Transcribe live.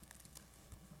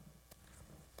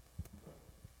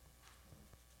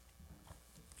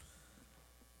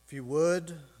If you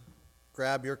would,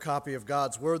 grab your copy of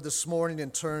God's Word this morning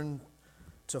and turn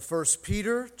to 1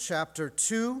 Peter chapter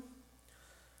 2.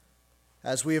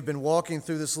 As we have been walking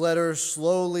through this letter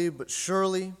slowly but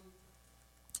surely,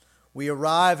 we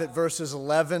arrive at verses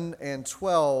 11 and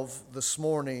 12 this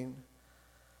morning.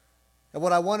 And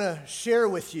what I want to share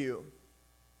with you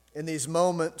in these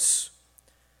moments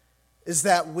is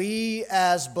that we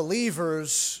as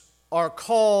believers are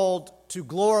called to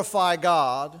glorify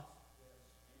God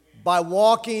by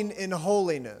walking in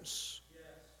holiness.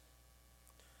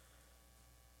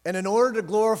 And in order to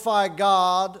glorify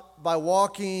God by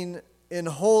walking in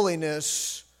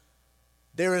holiness,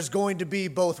 there is going to be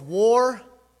both war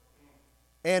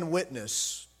and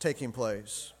witness taking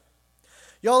place.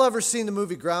 Y'all ever seen the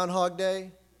movie Groundhog Day?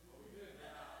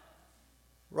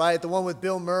 Right, the one with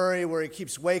Bill Murray where he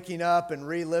keeps waking up and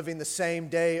reliving the same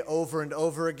day over and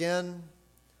over again.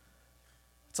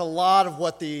 It's a lot of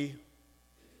what the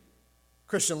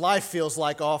Christian life feels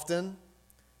like often.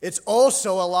 It's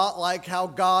also a lot like how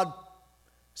God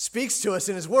speaks to us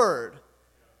in His Word.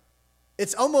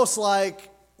 It's almost like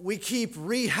we keep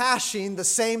rehashing the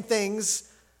same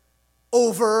things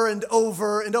over and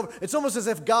over and over. It's almost as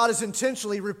if God is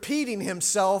intentionally repeating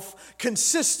Himself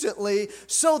consistently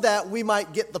so that we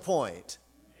might get the point.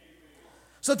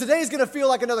 So today's going to feel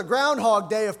like another Groundhog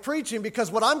Day of preaching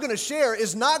because what I'm going to share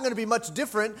is not going to be much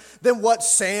different than what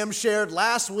Sam shared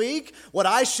last week, what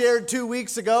I shared 2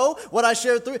 weeks ago, what I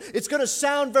shared 3. It's going to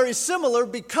sound very similar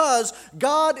because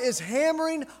God is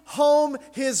hammering home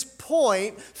His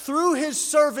point through His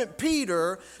servant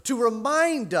Peter to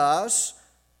remind us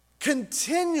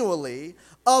continually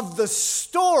of the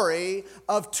story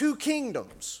of two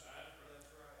kingdoms.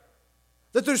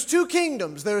 That there's two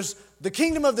kingdoms. There's the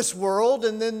kingdom of this world,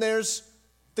 and then there's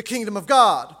the kingdom of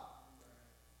God.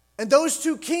 And those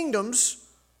two kingdoms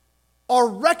are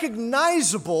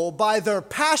recognizable by their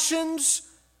passions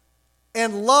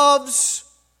and loves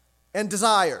and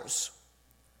desires.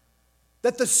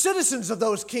 That the citizens of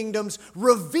those kingdoms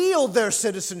reveal their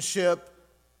citizenship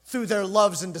through their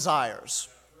loves and desires.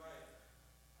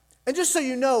 And just so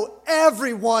you know,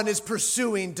 everyone is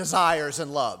pursuing desires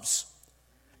and loves.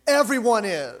 Everyone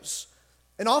is.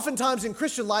 And oftentimes in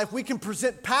Christian life, we can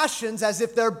present passions as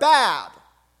if they're bad.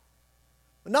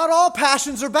 But not all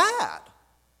passions are bad.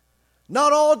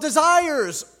 Not all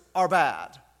desires are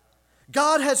bad.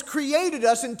 God has created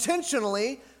us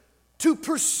intentionally to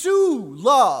pursue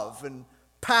love and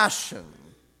passion.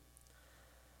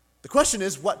 The question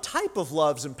is, what type of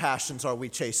loves and passions are we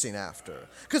chasing after?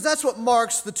 Because that's what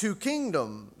marks the two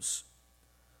kingdoms.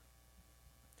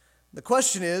 The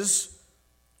question is,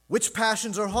 which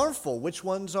passions are harmful? Which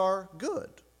ones are good?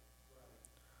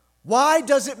 Why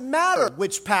does it matter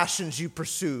which passions you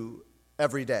pursue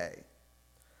every day?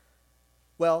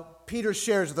 Well, Peter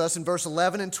shares with us in verse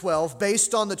 11 and 12,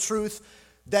 based on the truth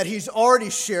that he's already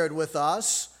shared with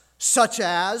us, such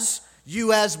as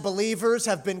you as believers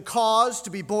have been caused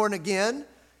to be born again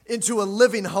into a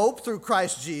living hope through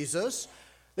Christ Jesus,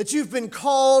 that you've been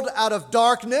called out of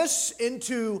darkness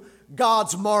into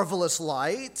God's marvelous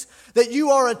light, that you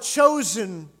are a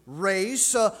chosen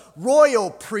race, a royal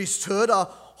priesthood, a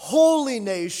holy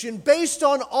nation. Based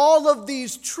on all of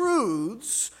these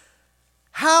truths,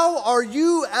 how are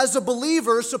you as a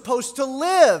believer supposed to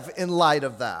live in light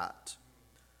of that?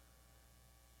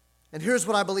 And here's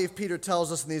what I believe Peter tells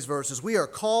us in these verses. We are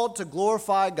called to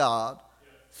glorify God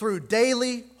through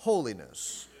daily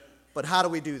holiness. But how do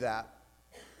we do that?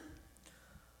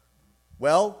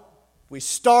 Well, we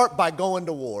start by going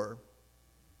to war.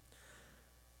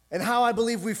 And how I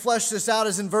believe we flesh this out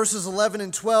is in verses 11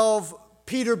 and 12.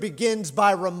 Peter begins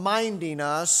by reminding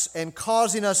us and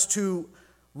causing us to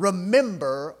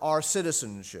remember our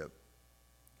citizenship.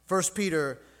 1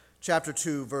 Peter chapter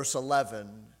 2, verse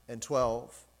 11 and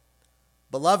 12.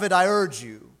 Beloved, I urge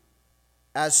you,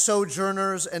 as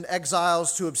sojourners and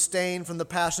exiles, to abstain from the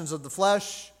passions of the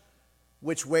flesh,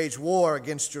 which wage war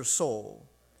against your soul.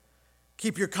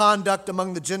 Keep your conduct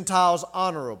among the Gentiles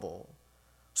honorable,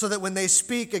 so that when they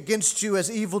speak against you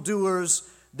as evildoers,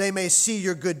 they may see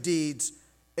your good deeds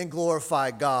and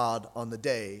glorify God on the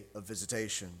day of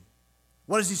visitation.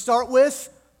 What does he start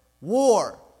with?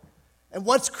 War. And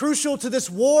what's crucial to this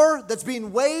war that's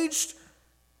being waged?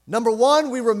 Number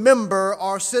one, we remember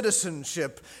our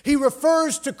citizenship. He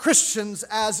refers to Christians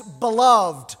as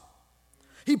beloved.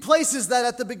 He places that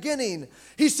at the beginning.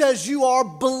 He says, you are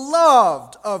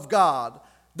beloved of God.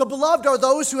 The beloved are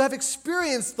those who have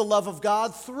experienced the love of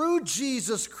God through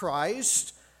Jesus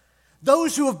Christ.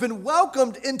 Those who have been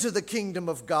welcomed into the kingdom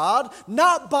of God,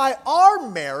 not by our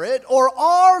merit or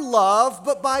our love,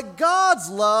 but by God's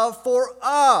love for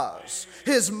us.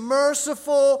 His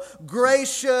merciful,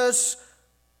 gracious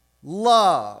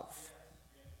love.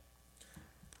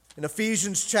 In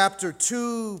Ephesians chapter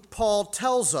 2, Paul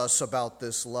tells us about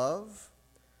this love.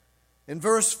 In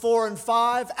verse 4 and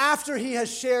 5, after he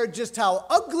has shared just how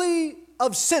ugly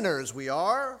of sinners we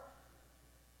are,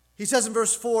 he says in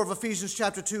verse 4 of Ephesians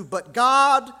chapter 2, but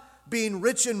God, being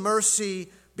rich in mercy,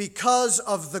 because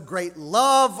of the great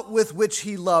love with which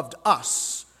he loved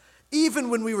us, even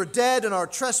when we were dead in our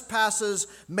trespasses,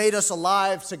 made us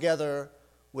alive together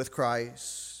with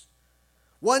Christ.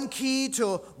 One key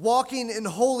to walking in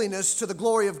holiness to the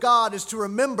glory of God is to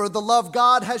remember the love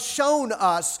God has shown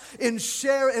us in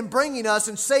bringing us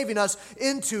and saving us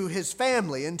into his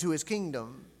family, into his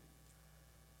kingdom.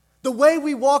 The way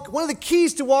we walk, one of the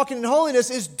keys to walking in holiness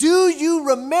is, do you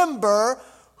remember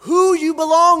who you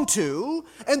belong to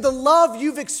and the love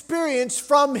you've experienced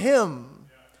from him?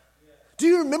 Do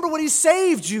you remember what he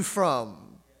saved you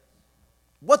from?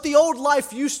 What the old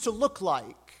life used to look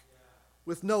like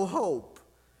with no hope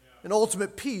and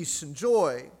ultimate peace and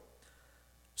joy?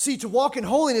 See, to walk in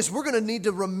holiness, we're going to need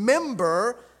to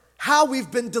remember how we've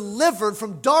been delivered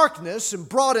from darkness and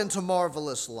brought into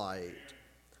marvelous light.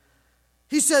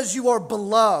 He says you are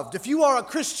beloved. If you are a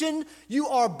Christian, you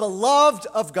are beloved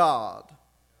of God.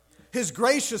 His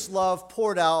gracious love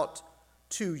poured out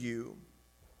to you.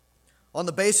 On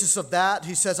the basis of that,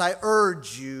 he says, I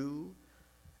urge you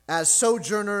as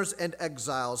sojourners and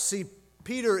exiles. See,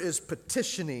 Peter is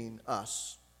petitioning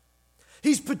us.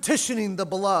 He's petitioning the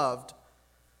beloved.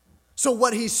 So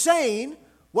what he's saying,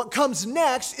 what comes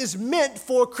next, is meant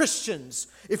for Christians.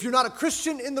 If you're not a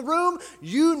Christian in the room,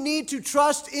 you need to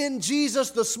trust in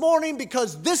Jesus this morning,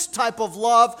 because this type of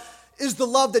love is the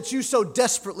love that you so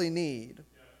desperately need.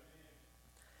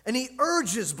 And he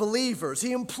urges believers,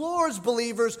 he implores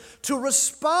believers to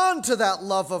respond to that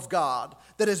love of God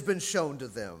that has been shown to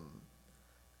them.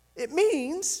 It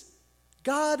means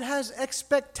God has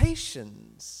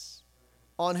expectations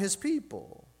on his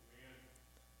people.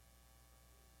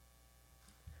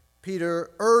 Peter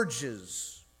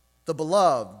urges the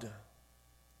beloved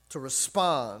to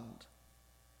respond.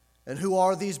 And who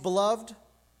are these beloved?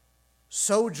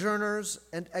 Sojourners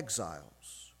and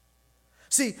exiles.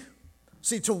 See,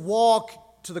 to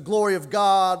walk to the glory of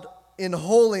God in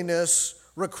holiness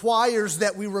requires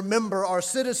that we remember our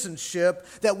citizenship,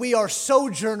 that we are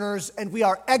sojourners and we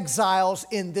are exiles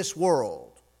in this world.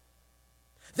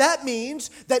 That means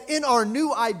that in our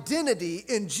new identity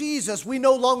in Jesus, we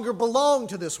no longer belong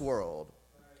to this world.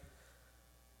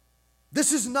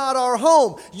 This is not our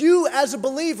home. You, as a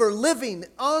believer living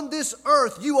on this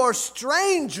earth, you are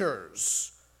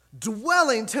strangers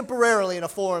dwelling temporarily in a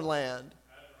foreign land.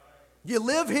 You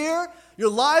live here, your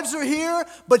lives are here,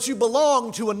 but you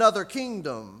belong to another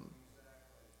kingdom.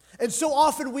 And so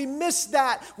often we miss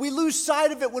that. We lose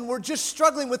sight of it when we're just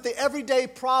struggling with the everyday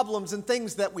problems and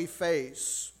things that we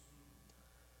face.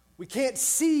 We can't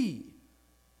see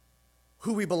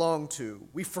who we belong to.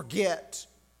 We forget.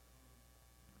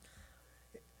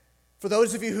 For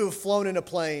those of you who have flown in a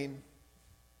plane,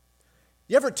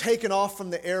 you ever taken off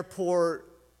from the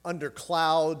airport under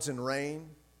clouds and rain?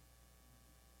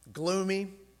 Gloomy?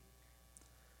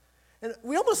 And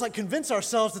we almost convince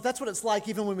ourselves that that's what it's like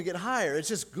even when we get higher. It's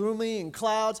just gloomy and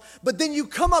clouds. But then you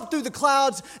come up through the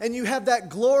clouds and you have that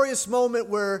glorious moment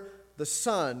where the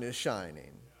sun is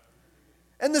shining.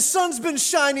 And the sun's been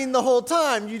shining the whole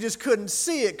time. You just couldn't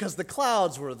see it because the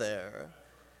clouds were there.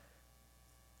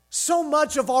 So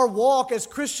much of our walk as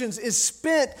Christians is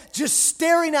spent just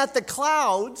staring at the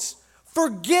clouds,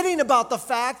 forgetting about the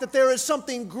fact that there is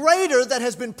something greater that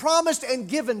has been promised and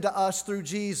given to us through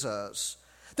Jesus.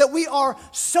 That we are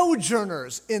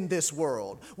sojourners in this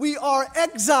world. We are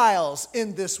exiles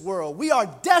in this world. We are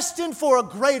destined for a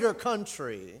greater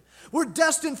country. We're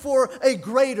destined for a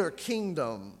greater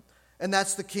kingdom. And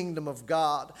that's the kingdom of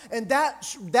God. And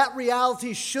that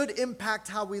reality should impact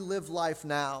how we live life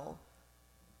now.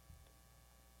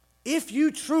 If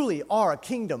you truly are a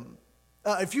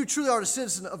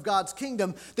citizen of God's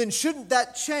kingdom, then shouldn't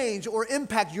that change or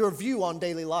impact your view on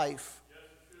daily life? Yes,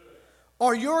 it should.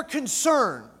 Are your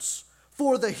concerns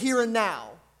for the here and now?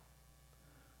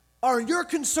 Are your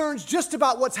concerns just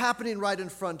about what's happening right in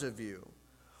front of you?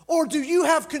 Or do you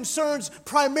have concerns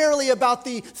primarily about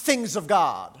the things of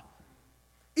God?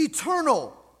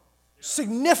 Eternal,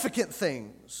 significant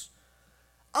things.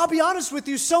 I'll be honest with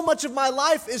you, so much of my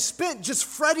life is spent just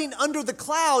fretting under the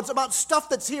clouds about stuff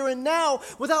that's here and now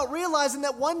without realizing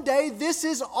that one day this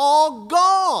is all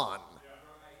gone.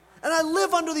 And I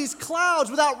live under these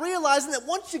clouds without realizing that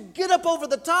once you get up over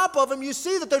the top of them, you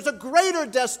see that there's a greater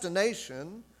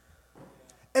destination.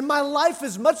 And my life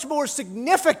is much more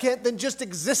significant than just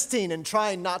existing and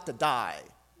trying not to die.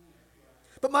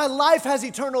 But my life has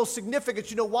eternal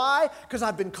significance. You know why? Because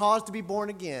I've been caused to be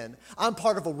born again. I'm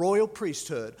part of a royal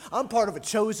priesthood. I'm part of a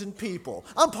chosen people.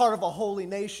 I'm part of a holy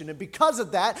nation. And because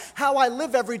of that, how I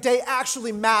live every day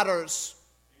actually matters.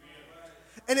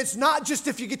 And it's not just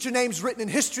if you get your names written in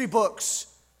history books.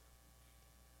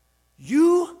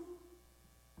 You,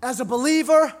 as a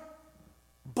believer,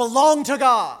 belong to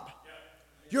God.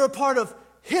 You're a part of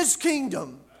His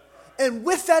kingdom. And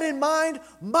with that in mind,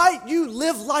 might you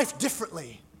live life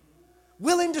differently?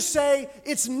 Willing to say,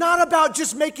 it's not about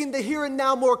just making the here and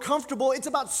now more comfortable. It's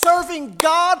about serving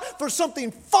God for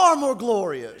something far more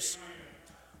glorious.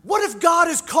 What if God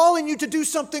is calling you to do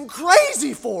something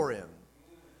crazy for Him?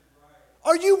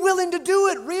 Are you willing to do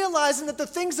it, realizing that the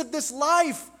things of this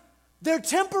life, they're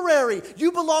temporary?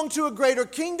 You belong to a greater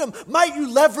kingdom. Might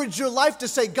you leverage your life to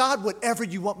say, God, whatever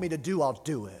you want me to do, I'll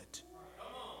do it.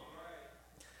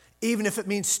 Even if it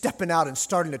means stepping out and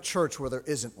starting a church where there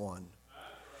isn't one.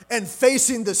 And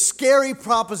facing the scary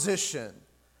proposition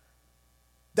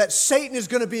that Satan is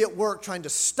going to be at work trying to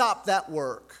stop that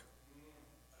work.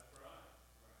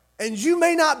 And you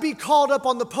may not be called up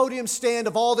on the podium stand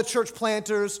of all the church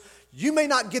planters. You may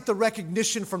not get the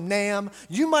recognition from NAM.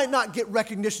 You might not get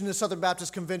recognition in the Southern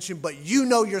Baptist Convention, but you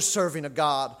know you're serving a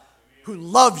God who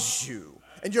loves you,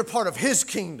 and you're part of His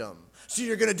kingdom, so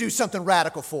you're going to do something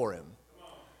radical for Him.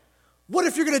 What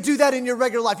if you're going to do that in your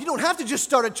regular life? You don't have to just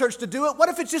start a church to do it. What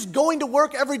if it's just going to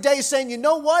work every day saying, you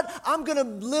know what? I'm going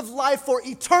to live life for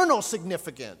eternal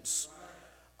significance.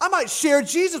 I might share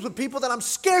Jesus with people that I'm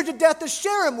scared to death to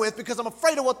share Him with because I'm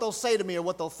afraid of what they'll say to me or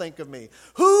what they'll think of me.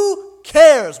 Who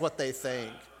cares what they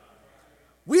think?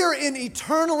 We are in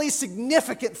eternally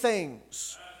significant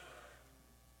things.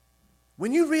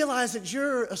 When you realize that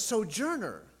you're a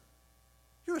sojourner,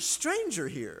 you're a stranger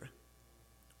here,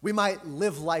 we might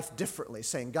live life differently,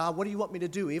 saying, God, what do you want me to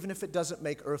do, even if it doesn't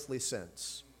make earthly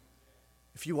sense?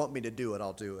 If you want me to do it,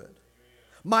 I'll do it.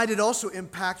 Might it also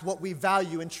impact what we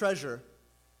value and treasure?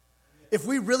 If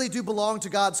we really do belong to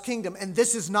God's kingdom and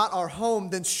this is not our home,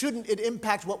 then shouldn't it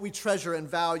impact what we treasure and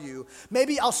value?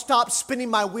 Maybe I'll stop spinning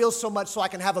my wheels so much so I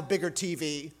can have a bigger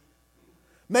TV.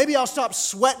 Maybe I'll stop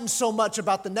sweating so much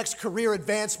about the next career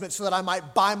advancement so that I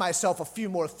might buy myself a few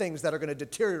more things that are going to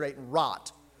deteriorate and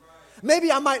rot.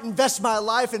 Maybe I might invest my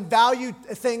life and value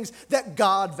things that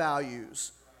God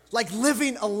values, like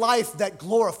living a life that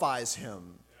glorifies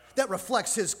Him, that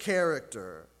reflects His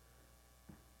character.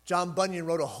 John Bunyan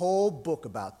wrote a whole book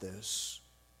about this.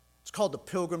 It's called The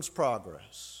Pilgrim's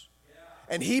Progress.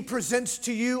 And he presents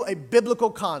to you a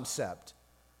biblical concept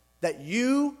that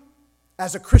you,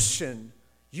 as a Christian,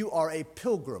 you are a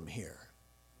pilgrim here.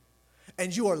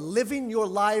 And you are living your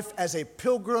life as a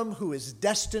pilgrim who is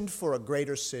destined for a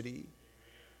greater city.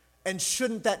 And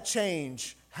shouldn't that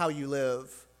change how you live?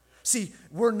 See,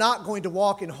 we're not going to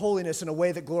walk in holiness in a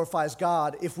way that glorifies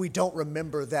God if we don't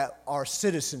remember that our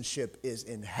citizenship is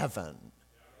in heaven,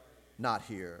 not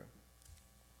here.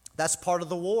 That's part of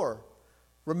the war,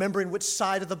 remembering which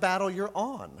side of the battle you're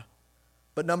on.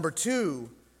 But number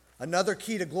two, another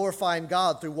key to glorifying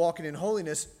God through walking in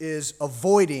holiness is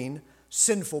avoiding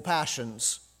sinful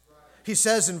passions. He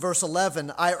says in verse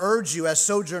 11, I urge you as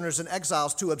sojourners and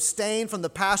exiles to abstain from the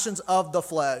passions of the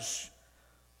flesh.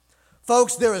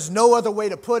 Folks, there is no other way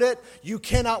to put it. You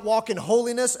cannot walk in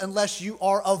holiness unless you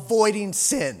are avoiding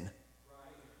sin.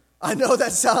 I know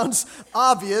that sounds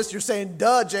obvious. You're saying,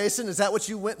 duh, Jason, is that what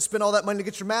you went and spent all that money to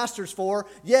get your master's for?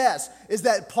 Yes. Is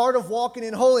that part of walking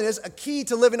in holiness? A key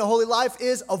to living a holy life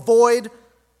is avoid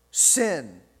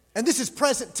sin. And this is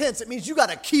present tense. It means you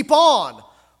got to keep on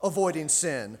avoiding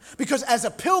sin. Because as a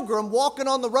pilgrim walking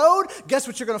on the road, guess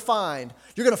what you're going to find?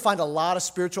 You're going to find a lot of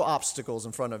spiritual obstacles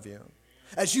in front of you.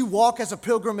 As you walk as a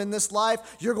pilgrim in this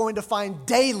life, you're going to find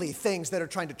daily things that are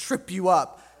trying to trip you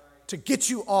up, to get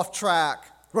you off track.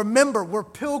 Remember, we're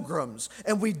pilgrims,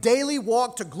 and we daily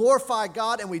walk to glorify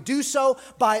God, and we do so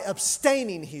by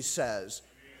abstaining, he says,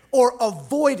 or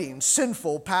avoiding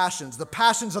sinful passions. The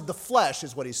passions of the flesh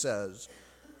is what he says.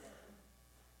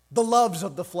 The loves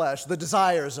of the flesh, the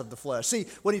desires of the flesh. See,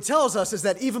 what he tells us is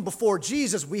that even before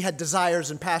Jesus, we had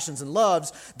desires and passions and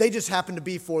loves. They just happened to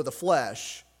be for the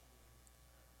flesh.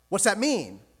 What's that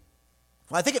mean?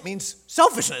 Well, I think it means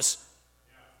selfishness.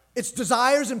 It's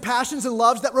desires and passions and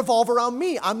loves that revolve around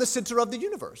me. I'm the center of the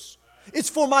universe. It's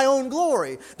for my own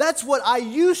glory. That's what I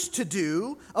used to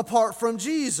do apart from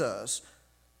Jesus.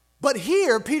 But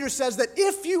here, Peter says that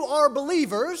if you are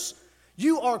believers,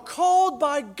 You are called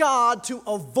by God to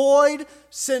avoid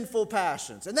sinful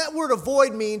passions. And that word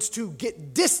avoid means to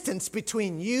get distance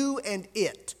between you and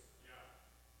it.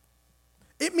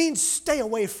 It means stay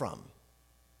away from.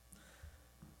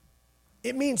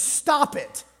 It means stop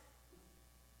it.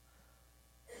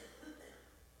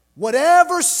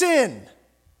 Whatever sin,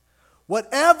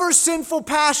 whatever sinful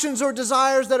passions or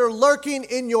desires that are lurking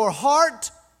in your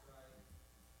heart,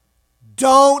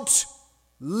 don't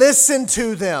listen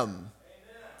to them.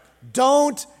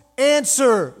 Don't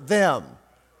answer them.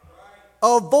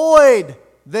 Avoid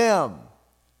them.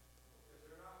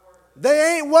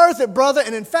 They ain't worth it, brother.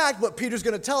 And in fact, what Peter's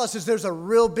going to tell us is there's a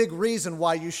real big reason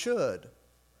why you should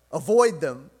avoid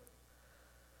them.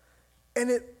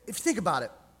 And if you think about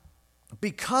it,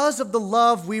 because of the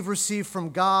love we've received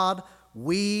from God,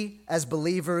 we as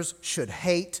believers should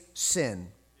hate sin.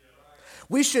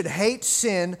 We should hate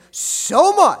sin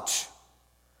so much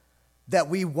that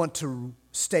we want to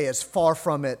stay as far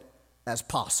from it as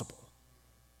possible.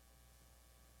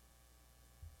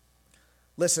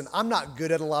 Listen, I'm not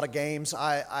good at a lot of games.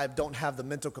 I don't have the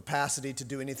mental capacity to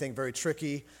do anything very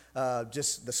tricky.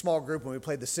 Just the small group when we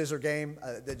played the scissor game,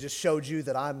 that just showed you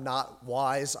that I'm not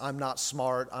wise, I'm not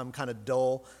smart, I'm kind of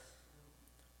dull.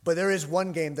 But there is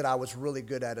one game that I was really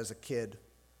good at as a kid.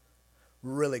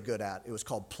 Really good at. It was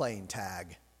called playing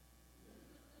tag.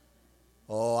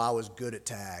 Oh, I was good at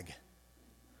tag.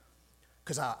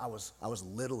 Because I was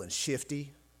little and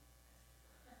shifty.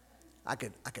 I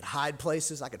could hide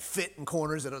places. I could fit in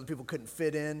corners that other people couldn't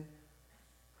fit in.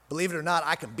 Believe it or not,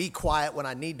 I can be quiet when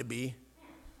I need to be.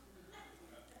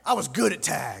 I was good at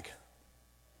tag.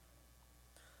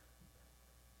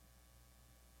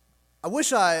 I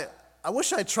wish I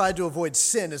tried to avoid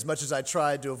sin as much as I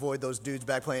tried to avoid those dudes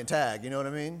back playing tag. You know what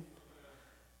I mean?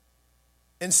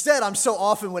 Instead, I'm so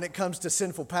often when it comes to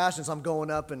sinful passions, I'm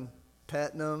going up and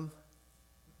petting them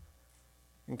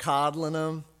and coddling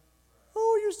them.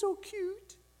 Oh, you're so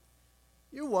cute.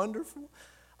 You're wonderful.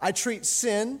 I treat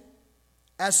sin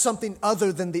as something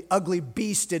other than the ugly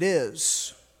beast it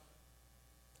is.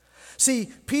 See,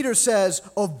 Peter says,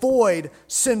 avoid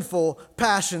sinful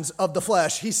passions of the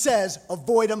flesh. He says,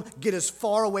 avoid them, get as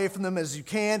far away from them as you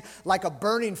can. Like a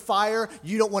burning fire,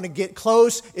 you don't want to get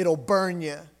close, it'll burn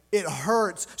you. It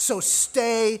hurts, so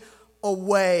stay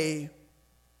away.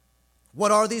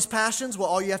 What are these passions? Well,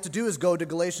 all you have to do is go to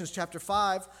Galatians chapter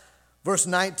 5, verse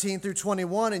 19 through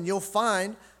 21, and you'll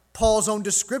find Paul's own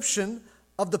description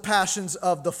of the passions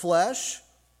of the flesh.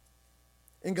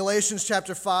 In Galatians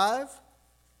chapter 5,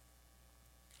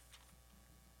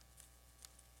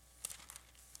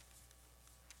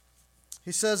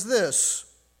 he says this,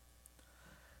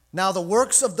 "Now the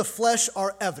works of the flesh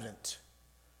are evident: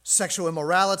 sexual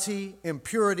immorality,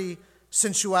 impurity,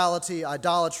 sensuality,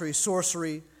 idolatry,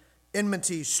 sorcery,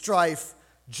 enmity, strife,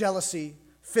 jealousy,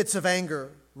 fits of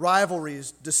anger,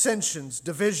 rivalries, dissensions,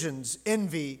 divisions,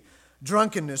 envy,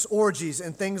 drunkenness, orgies,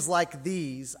 and things like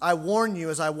these. I warn you,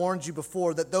 as I warned you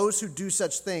before, that those who do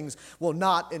such things will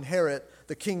not inherit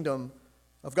the kingdom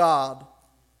of God."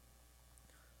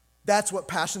 That's what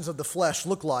passions of the flesh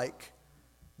look like.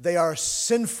 They are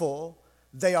sinful.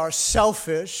 They are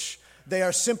selfish. They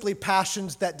are simply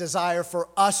passions that desire for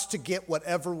us to get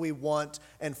whatever we want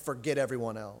and forget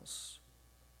everyone else.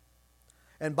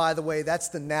 And by the way, that's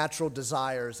the natural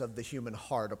desires of the human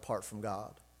heart apart from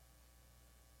God.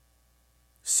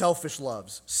 Selfish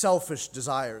loves, selfish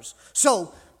desires.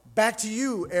 So, back to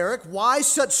you, Eric. Why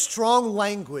such strong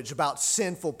language about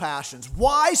sinful passions?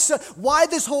 Why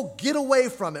this whole get away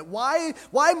from it? Why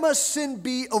must sin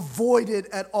be avoided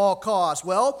at all costs?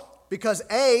 Well, because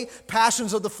A,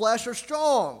 passions of the flesh are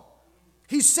strong.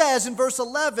 He says in verse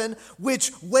 11,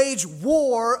 which wage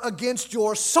war against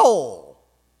your soul.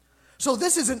 So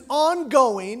this is an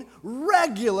ongoing,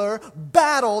 regular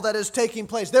battle that is taking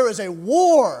place. There is a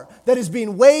war that is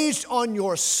being waged on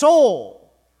your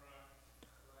soul.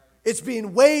 It's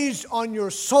being waged on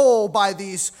your soul by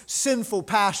these sinful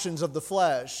passions of the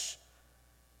flesh.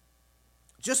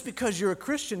 Just because you're a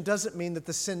Christian doesn't mean that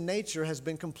the sin nature has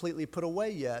been completely put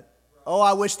away yet. Oh,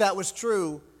 I wish that was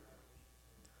true.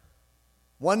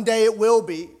 One day it will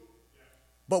be.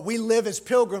 But we live as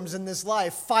pilgrims in this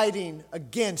life fighting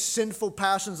against sinful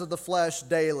passions of the flesh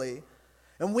daily.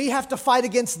 And we have to fight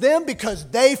against them because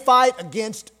they fight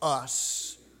against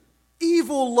us.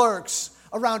 Evil lurks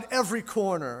around every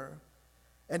corner.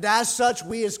 And as such,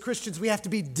 we as Christians, we have to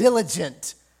be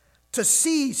diligent to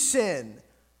see sin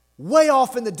way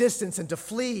off in the distance and to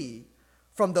flee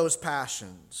from those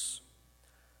passions.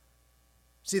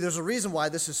 See, there's a reason why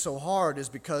this is so hard is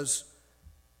because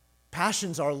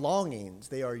passions are longings,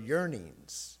 they are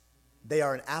yearnings, they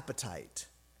are an appetite.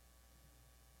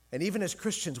 And even as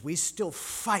Christians, we still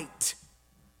fight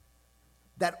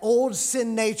that old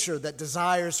sin nature that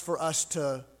desires for us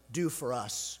to do for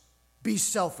us. Be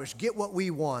selfish, get what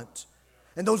we want.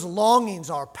 And those longings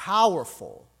are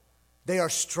powerful. They are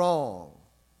strong.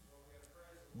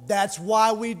 That's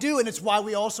why we do, and it's why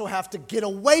we also have to get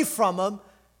away from them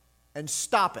and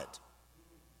stop it.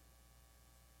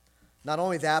 Not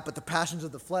only that, but the passions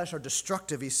of the flesh are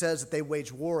destructive. He says that they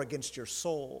wage war against your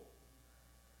soul.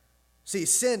 See,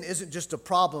 sin isn't just a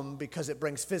problem because it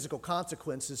brings physical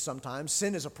consequences sometimes.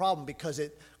 Sin is a problem because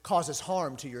it causes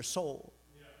harm to your soul.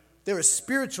 There is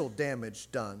spiritual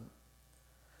damage done.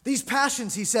 These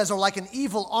passions, he says, are like an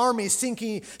evil army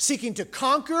seeking to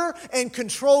conquer and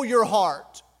control your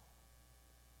heart,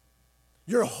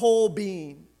 your whole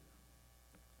being.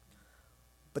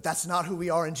 But that's not who we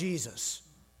are in Jesus,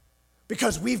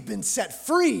 because we've been set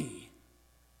free.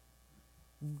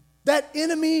 That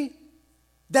enemy,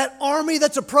 that army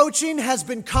that's approaching has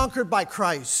been conquered by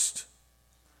Christ.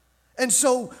 And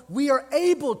so we are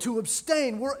able to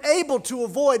abstain, we're able to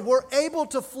avoid, we're able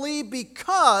to flee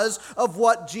because of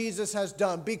what Jesus has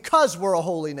done, because we're a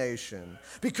holy nation,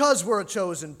 because we're a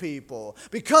chosen people,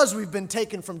 because we've been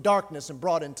taken from darkness and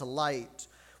brought into light.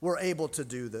 We're able to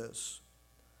do this.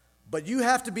 But you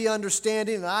have to be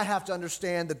understanding, and I have to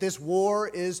understand that this war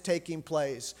is taking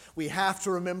place. We have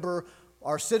to remember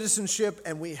our citizenship,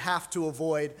 and we have to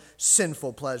avoid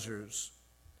sinful pleasures.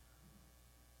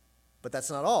 But that's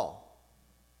not all.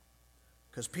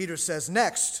 Because Peter says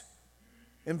next,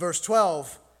 in verse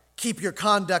 12, keep your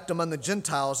conduct among the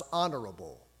Gentiles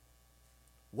honorable.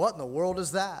 What in the world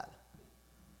is that?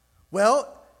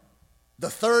 Well, the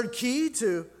third key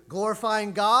to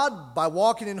glorifying God by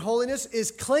walking in holiness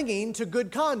is clinging to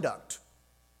good conduct.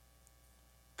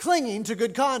 Clinging to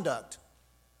good conduct.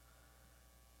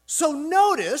 So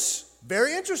notice,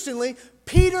 very interestingly,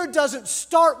 Peter doesn't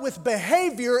start with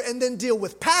behavior and then deal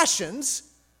with passions.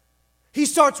 He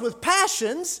starts with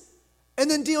passions and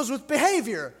then deals with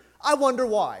behavior. I wonder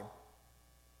why.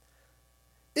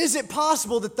 Is it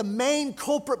possible that the main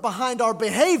culprit behind our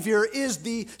behavior is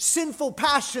the sinful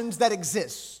passions that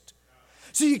exist?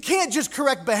 So you can't just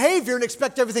correct behavior and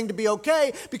expect everything to be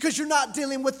okay because you're not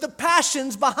dealing with the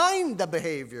passions behind the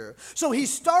behavior. So he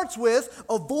starts with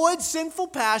avoid sinful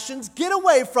passions, get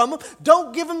away from them,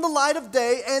 don't give them the light of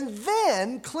day, and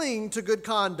then cling to good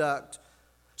conduct.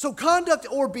 So conduct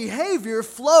or behavior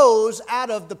flows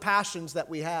out of the passions that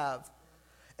we have.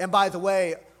 And by the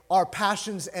way, our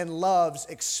passions and loves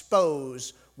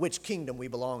expose which kingdom we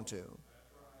belong to.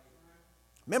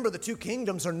 Remember, the two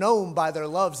kingdoms are known by their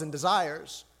loves and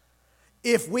desires.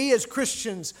 If we as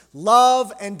Christians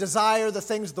love and desire the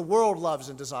things the world loves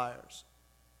and desires,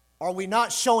 are we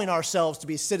not showing ourselves to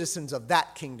be citizens of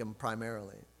that kingdom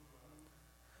primarily?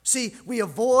 See, we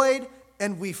avoid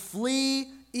and we flee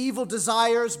evil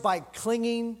desires by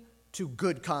clinging to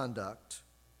good conduct.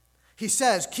 He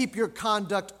says, keep your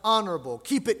conduct honorable,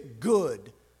 keep it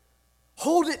good.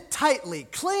 Hold it tightly,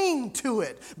 cling to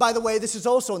it. By the way, this is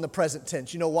also in the present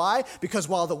tense. You know why? Because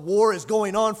while the war is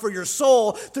going on for your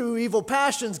soul through evil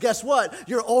passions, guess what?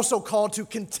 You're also called to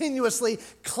continuously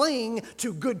cling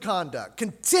to good conduct.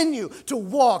 Continue to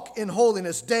walk in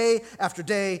holiness day after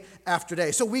day after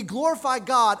day. So we glorify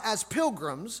God as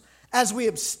pilgrims as we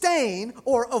abstain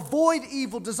or avoid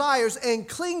evil desires and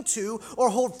cling to or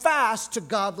hold fast to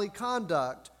godly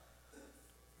conduct.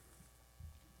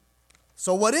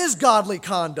 So what is godly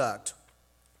conduct?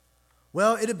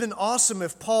 Well, it'd have been awesome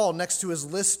if Paul, next to his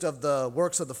list of the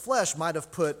works of the flesh, might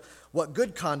have put what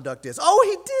good conduct is. Oh,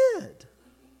 he did.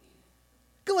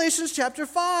 Galatians chapter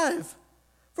 5,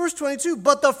 verse 22.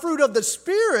 But the fruit of the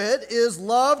Spirit is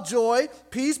love, joy,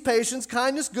 peace, patience,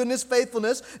 kindness, goodness,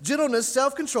 faithfulness, gentleness,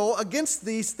 self-control. Against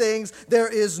these things there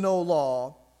is no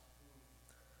law.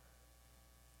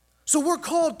 So we're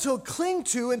called to cling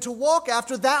to and to walk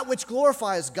after that which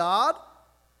glorifies God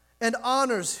and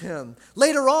honors him.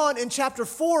 Later on in chapter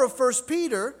 4 of 1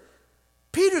 Peter,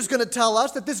 Peter's going to tell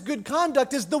us that this good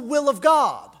conduct is the will of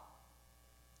God.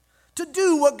 To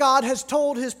do what God has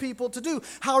told his people to do.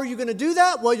 How are you going to do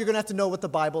that? Well, you're going to have to know what the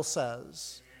Bible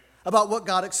says about what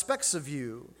God expects of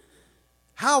you,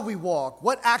 how we walk,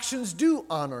 what actions do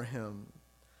honor him.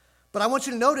 But I want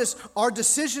you to notice our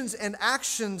decisions and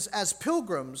actions as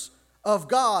pilgrims of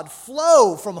God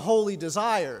flow from holy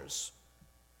desires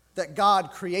that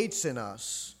God creates in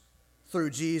us through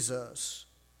Jesus.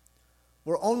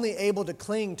 We're only able to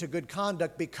cling to good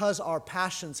conduct because our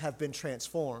passions have been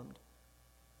transformed.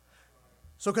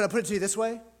 So can I put it to you this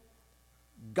way?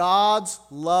 God's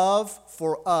love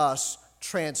for us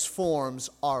transforms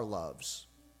our loves.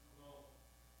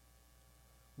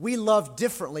 we love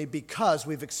differently because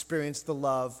we've experienced the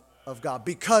love of God.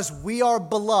 Because we are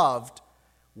beloved,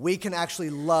 we can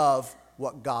actually love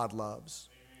what God loves.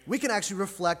 We can actually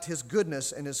reflect His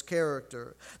goodness and His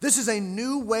character. This is a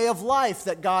new way of life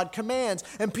that God commands,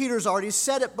 and Peter's already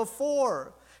said it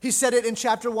before. He said it in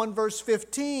chapter 1, verse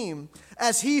 15.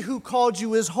 As He who called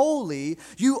you is holy,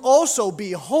 you also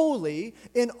be holy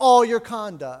in all your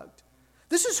conduct.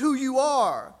 This is who you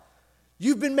are.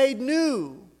 You've been made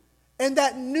new. And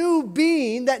that new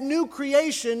being, that new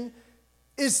creation,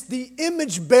 is the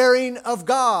image bearing of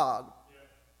God.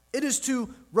 It is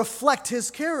to reflect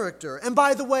His character. And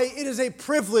by the way, it is a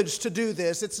privilege to do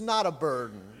this. It's not a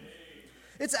burden.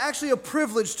 It's actually a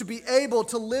privilege to be able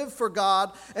to live for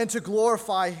God and to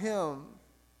glorify Him.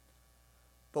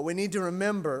 But we need to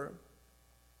remember,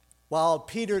 while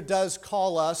Peter does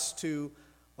call us to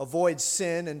avoid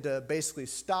sin and to basically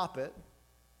stop it,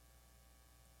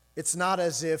 it's not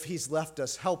as if he's left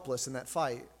us helpless in that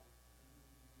fight.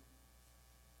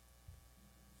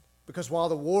 Because while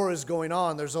the war is going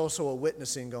on, there's also a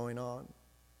witnessing going on.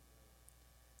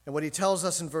 And what he tells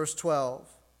us in verse 12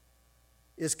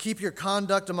 is, keep your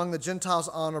conduct among the Gentiles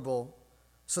honorable,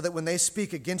 so that when they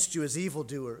speak against you as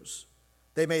evildoers,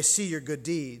 they may see your good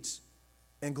deeds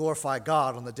and glorify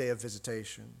God on the day of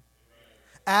visitation.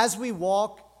 As we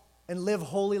walk and live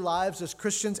holy lives as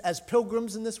Christians, as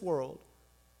pilgrims in this world,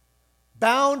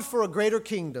 bound for a greater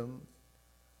kingdom,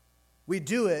 we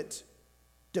do it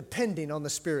depending on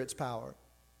the Spirit's power.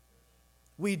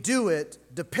 We do it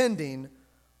depending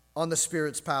on the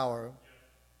Spirit's power.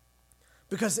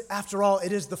 Because after all,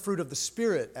 it is the fruit of the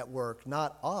Spirit at work,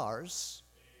 not ours.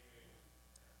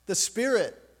 The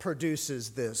Spirit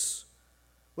produces this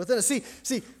within us.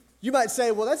 See, you might say,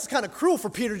 well, that's kind of cruel for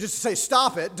Peter just to say,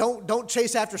 stop it. Don't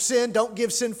chase after sin. Don't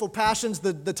give sinful passions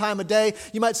the time of day.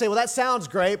 You might say, well, that sounds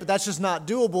great, but that's just not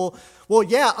doable. Well,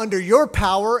 yeah, under your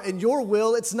power and your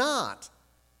will, it's not.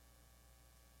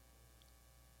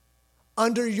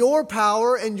 Under your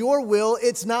power and your will,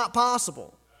 it's not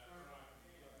possible.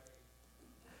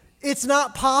 It's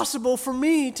not possible for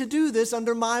me to do this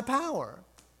under my power.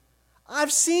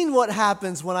 I've seen what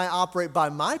happens when I operate by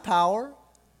my power.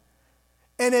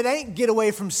 And it ain't get away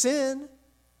from sin.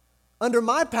 Under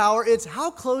my power, it's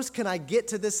how close can I get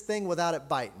to this thing without it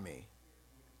biting me?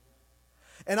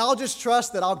 And I'll just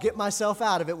trust that I'll get myself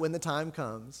out of it when the time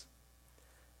comes.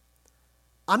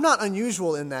 I'm not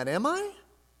unusual in that, am I?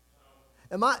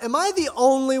 Am I the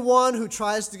only one who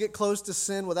tries to get close to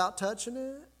sin without touching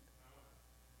it?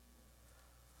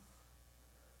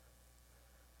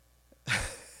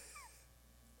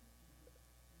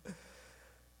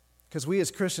 Because we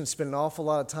as Christians spend an awful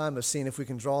lot of time of seeing if we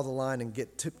can draw the line and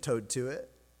get tiptoed to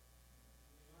it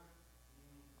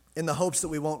in the hopes that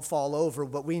we won't fall over.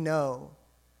 But we know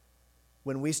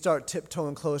when we start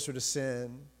tiptoeing closer to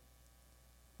sin,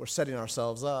 we're setting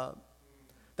ourselves up.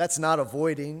 That's not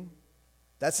avoiding.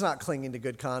 That's not clinging to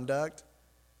good conduct.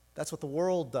 That's what the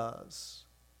world does.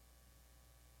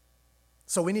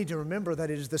 So we need to remember that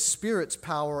it is the Spirit's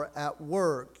power at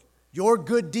work. Your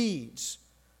good deeds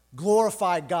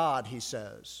glorify God, he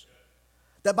says.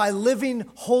 That by living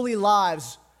holy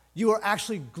lives, you are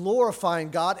actually glorifying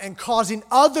God and causing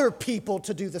other people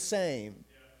to do the same.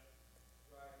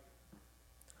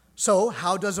 So,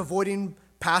 how does avoiding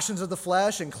passions of the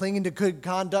flesh and clinging to good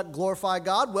conduct glorify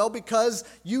God? Well, because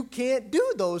you can't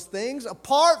do those things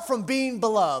apart from being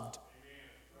beloved.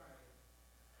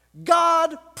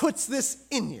 God puts this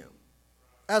in you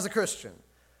as a Christian.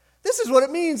 This is what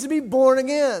it means to be born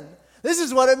again. This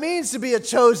is what it means to be a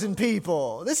chosen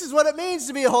people. This is what it means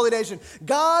to be a holy nation.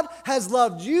 God has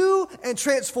loved you and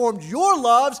transformed your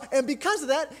loves, and because of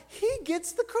that, He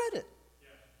gets the credit.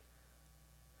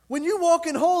 When you walk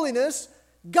in holiness,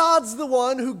 God's the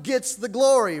one who gets the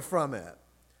glory from it.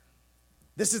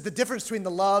 This is the difference between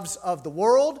the loves of the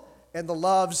world and the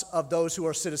loves of those who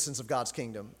are citizens of God's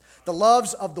kingdom. The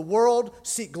loves of the world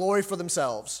seek glory for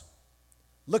themselves.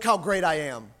 Look how great I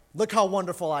am. Look how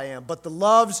wonderful I am. But the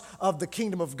loves of the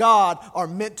kingdom of God are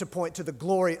meant to point to the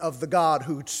glory of the God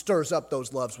who stirs up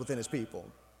those loves within His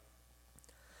people.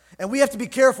 And we have to be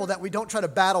careful that we don't try to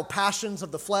battle passions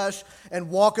of the flesh and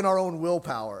walk in our own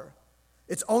willpower.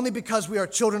 It's only because we are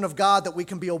children of God that we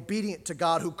can be obedient to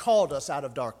God who called us out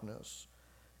of darkness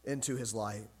into His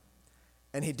light.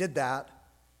 And He did that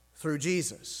through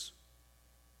Jesus.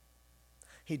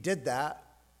 He did that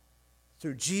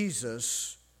through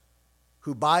Jesus,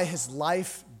 who by His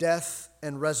life, death,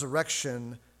 and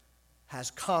resurrection has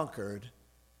conquered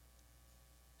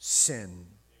sin.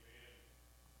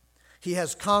 He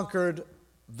has conquered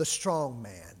the strong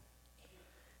man.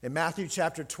 In Matthew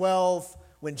chapter 12,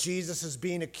 when Jesus is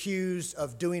being accused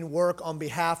of doing work on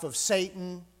behalf of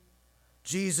Satan,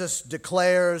 Jesus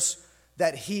declares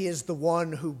that he is the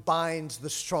one who binds the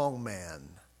strong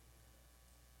man.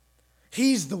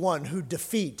 He's the one who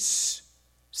defeats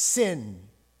sin,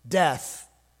 death,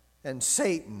 and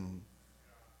Satan.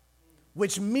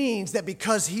 Which means that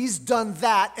because he's done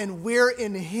that and we're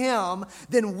in him,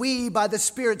 then we, by the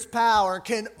Spirit's power,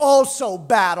 can also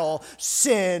battle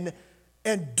sin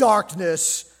and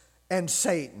darkness and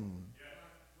Satan.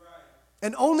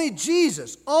 And only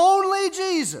Jesus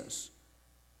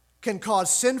can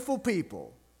cause sinful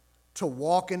people to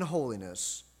walk in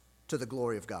holiness to the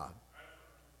glory of God.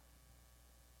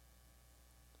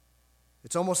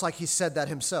 It's almost like he said that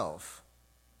himself.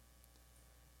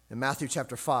 In Matthew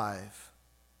chapter 5,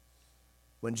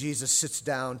 when Jesus sits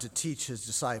down to teach his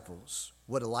disciples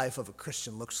what a life of a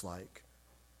Christian looks like,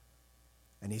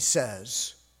 and he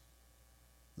says,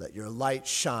 "Let your light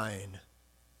shine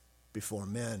before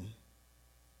men,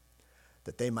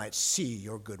 that they might see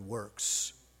your good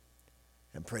works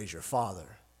and praise your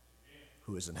Father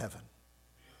who is in heaven."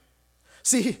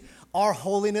 See, our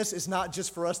holiness is not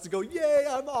just for us to go, "Yay,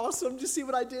 I'm awesome, just see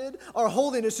what I did." Our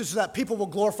holiness is so that people will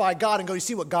glorify God and go, "You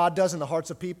see what God does in the hearts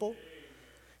of people?"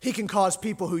 He can cause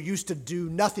people who used to do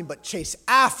nothing but chase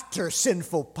after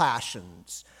sinful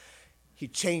passions. He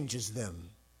changes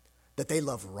them, that they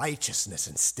love righteousness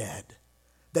instead.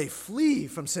 They flee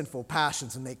from sinful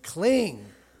passions and they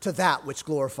cling to that which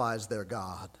glorifies their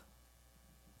God.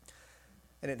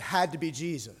 And it had to be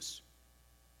Jesus.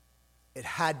 It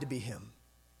had to be him.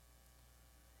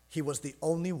 He was the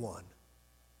only one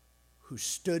who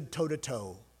stood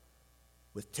toe-to-toe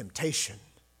with temptation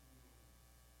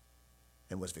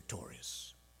and was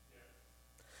victorious.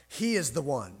 He is the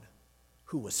one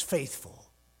who was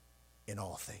faithful in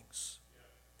all things.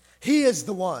 He is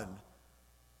the one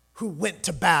who went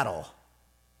to battle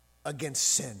against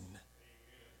sin.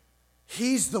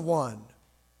 He's the one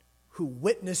who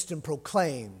witnessed and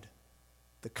proclaimed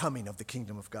the coming of the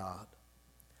kingdom of God.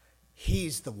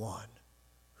 He's the one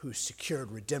who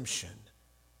secured redemption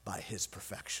by his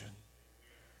perfection.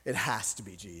 It has to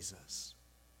be Jesus.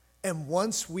 And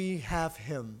once we have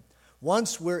him,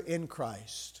 once we're in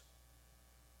Christ,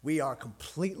 we are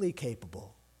completely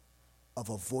capable of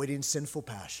avoiding sinful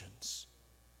passions,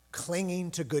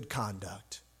 clinging to good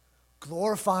conduct,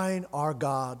 glorifying our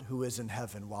God who is in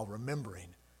heaven while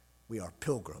remembering we are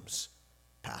pilgrims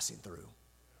passing through.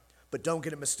 But don't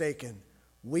get it mistaken,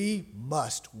 we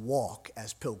must walk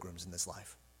as pilgrims in this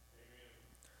life.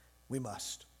 We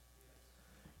must.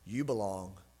 You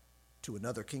belong to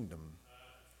another kingdom.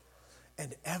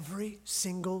 And every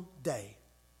single day,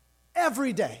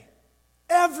 every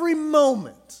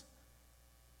moment,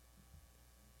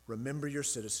 remember your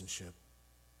citizenship.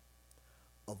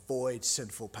 Avoid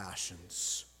sinful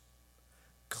passions.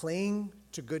 Cling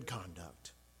to good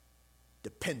conduct,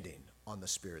 depending on the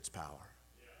Spirit's power.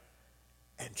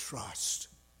 And trust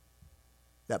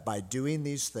that by doing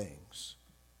these things,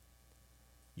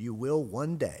 you will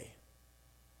one day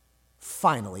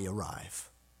finally arrive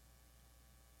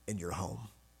in your home.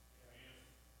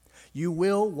 You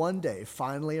will one day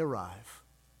finally arrive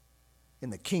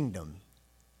in the kingdom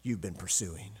you've been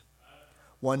pursuing.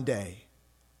 One day,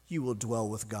 you will dwell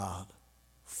with God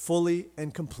fully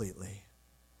and completely.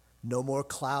 No more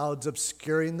clouds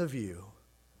obscuring the view,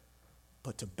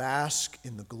 but to bask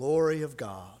in the glory of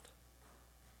God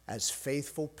as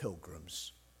faithful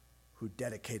pilgrims who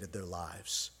dedicated their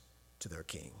lives to their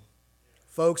King.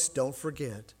 Folks, don't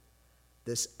forget,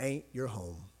 this ain't your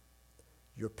home.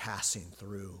 You're passing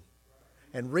through.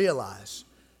 And realize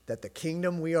that the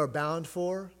kingdom we are bound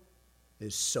for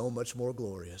is so much more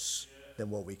glorious than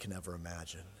what we can ever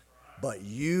imagine. But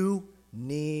you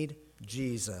need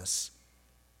Jesus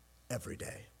every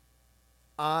day.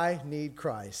 I need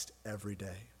Christ every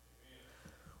day.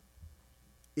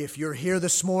 If you're here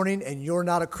this morning and you're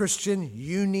not a Christian,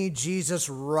 you need Jesus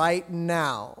right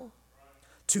now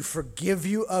to forgive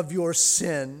you of your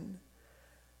sin,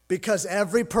 because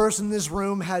every person in this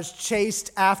room has chased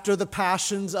after the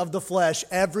passions of the flesh.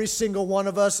 Every single one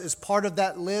of us is part of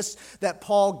that list that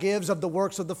Paul gives of the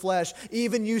works of the flesh.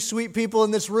 Even you sweet people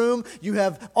in this room,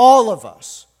 all of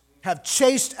us have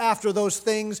chased after those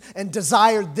things and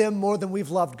desired them more than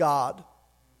we've loved God.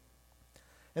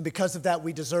 And because of that,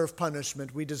 we deserve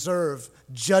punishment. We deserve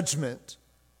judgment.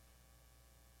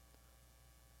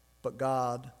 But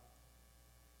God,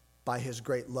 by his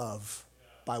great love,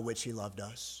 by which he loved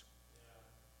us,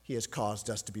 he has caused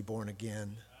us to be born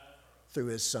again through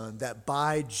his Son, that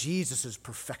by Jesus'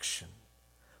 perfection,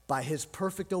 by his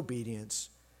perfect obedience,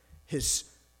 his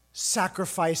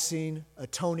sacrificing,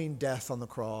 atoning death on the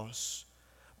cross,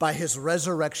 by his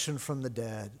resurrection from the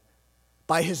dead,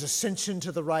 by his ascension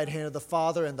to the right hand of the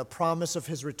Father and the promise of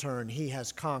his return, he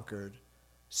has conquered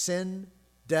sin,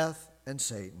 death, and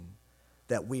Satan,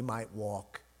 that we might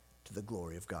walk to the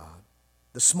glory of God.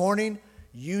 This morning,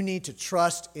 you need to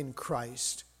trust in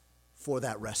Christ for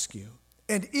that rescue.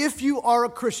 And if you are a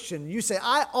Christian, you say,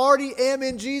 I already am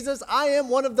in Jesus, I am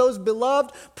one of those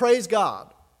beloved, praise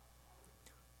God.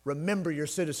 Remember your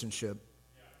citizenship.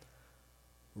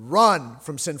 Run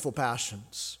from sinful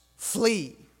passions.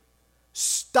 Flee.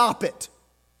 Stop it.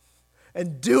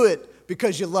 And do it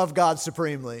because you love God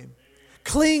supremely.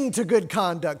 Cling to good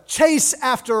conduct. Chase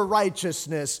after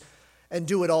righteousness. And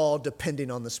do it all depending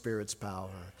on the Spirit's power.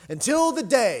 Until the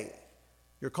day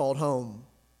you're called home.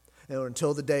 Or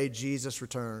until the day Jesus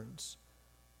returns.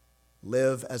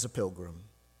 Live as a pilgrim.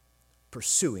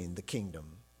 Pursuing the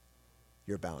kingdom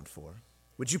you're bound for.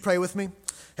 Would you pray with me?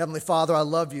 Heavenly Father, I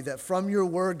love you that from your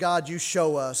word, God, you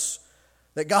show us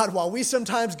that, God, while we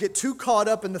sometimes get too caught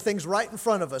up in the things right in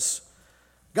front of us,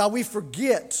 God, we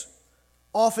forget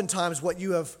oftentimes what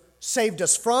you have saved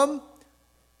us from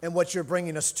and what you're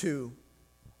bringing us to.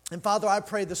 And Father, I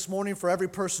pray this morning for every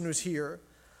person who's here,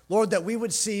 Lord, that we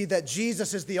would see that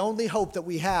Jesus is the only hope that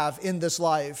we have in this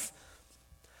life,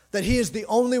 that he is the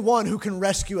only one who can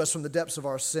rescue us from the depths of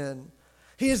our sin.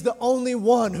 He is the only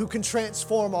one who can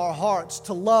transform our hearts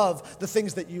to love the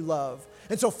things that you love.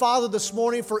 And so, Father, this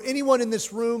morning, for anyone in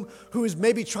this room who is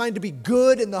maybe trying to be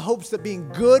good in the hopes that being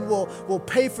good will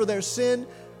pay for their sin,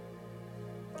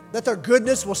 that their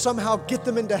goodness will somehow get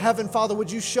them into heaven, Father,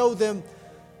 would you show them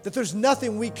that there's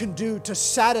nothing we can do to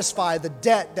satisfy the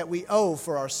debt that we owe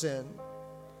for our sin.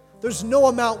 There's no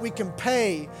amount we can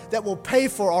pay that will pay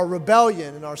for our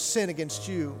rebellion and our sin against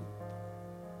you.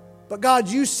 But God,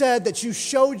 you said that you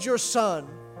showed your Son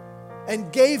and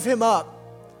gave him up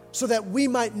so that we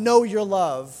might know your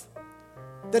love.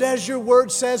 That as your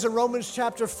word says in Romans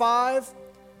chapter 5,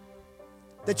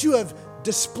 that you have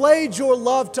displayed your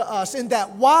love to us in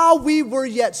that while we were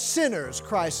yet sinners,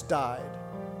 Christ died.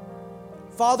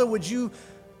 Father, would you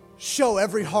show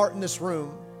every heart in this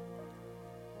room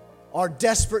our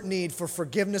desperate need for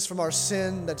forgiveness from our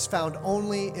sin that's found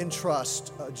only in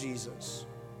trust of Jesus.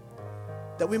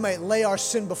 That we might lay our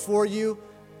sin before you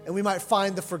and we might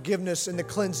find the forgiveness and the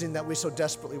cleansing that we so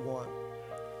desperately want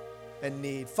and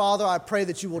need. Father, I pray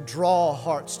that you will draw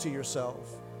hearts to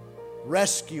yourself,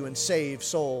 rescue and save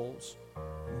souls,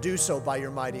 and do so by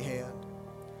your mighty hand.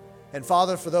 And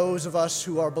Father, for those of us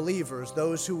who are believers,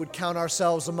 those who would count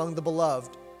ourselves among the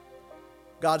beloved,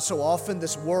 God, so often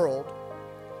this world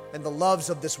and the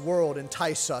loves of this world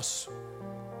entice us,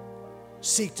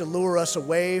 seek to lure us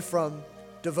away from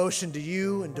devotion to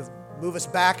you and to move us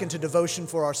back into devotion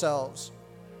for ourselves.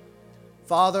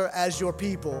 Father, as your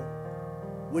people,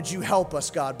 would you help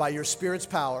us, God, by your Spirit's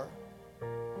power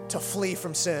to flee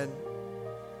from sin,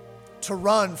 to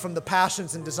run from the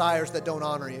passions and desires that don't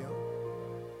honor you,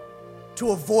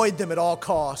 to avoid them at all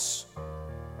costs,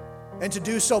 and to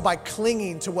do so by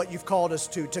clinging to what you've called us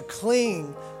to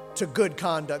cling to good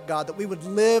conduct, God, that we would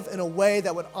live in a way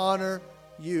that would honor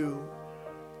you.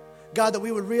 God, that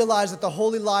we would realize that the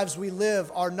holy lives we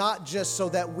live are not just so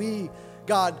that we,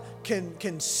 God,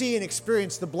 can see and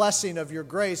experience the blessing of your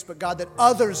grace, but God, that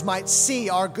others might see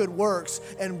our good works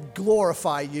and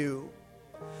glorify you.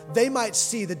 They might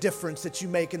see the difference that you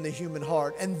make in the human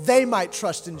heart, and they might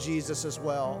trust in Jesus as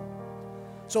well.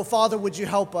 So, Father, would you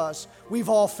help us? We've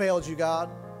all failed you, God.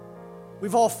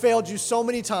 We've all failed you so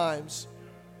many times,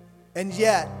 and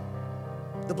yet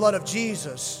the blood of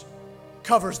Jesus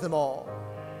covers them all.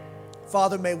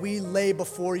 Father, may we lay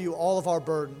before you all of our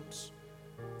burdens.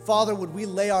 Father, would we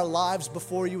lay our lives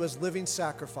before you as living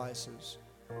sacrifices?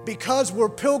 Because we're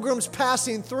pilgrims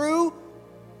passing through,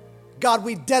 God,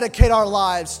 we dedicate our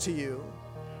lives to you.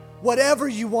 Whatever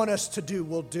you want us to do,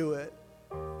 we'll do it.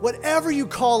 Whatever you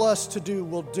call us to do,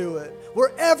 we'll do it.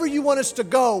 Wherever you want us to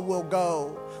go, we'll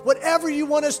go. Whatever you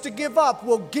want us to give up,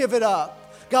 we'll give it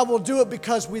up. God, we'll do it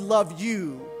because we love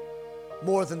you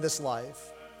more than this life.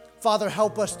 Father,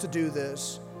 help us to do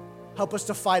this. Help us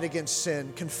to fight against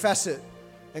sin, confess it,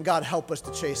 and God, help us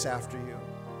to chase after you.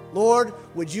 Lord,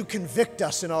 would you convict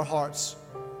us in our hearts?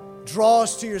 Draw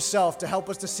us to yourself to help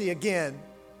us to see again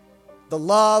the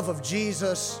love of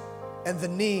Jesus and the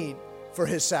need for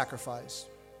his sacrifice.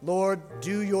 Lord,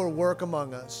 do your work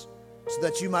among us so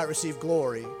that you might receive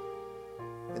glory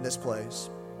in this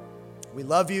place. We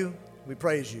love you. We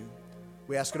praise you.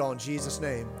 We ask it all in Jesus'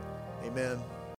 name. Amen.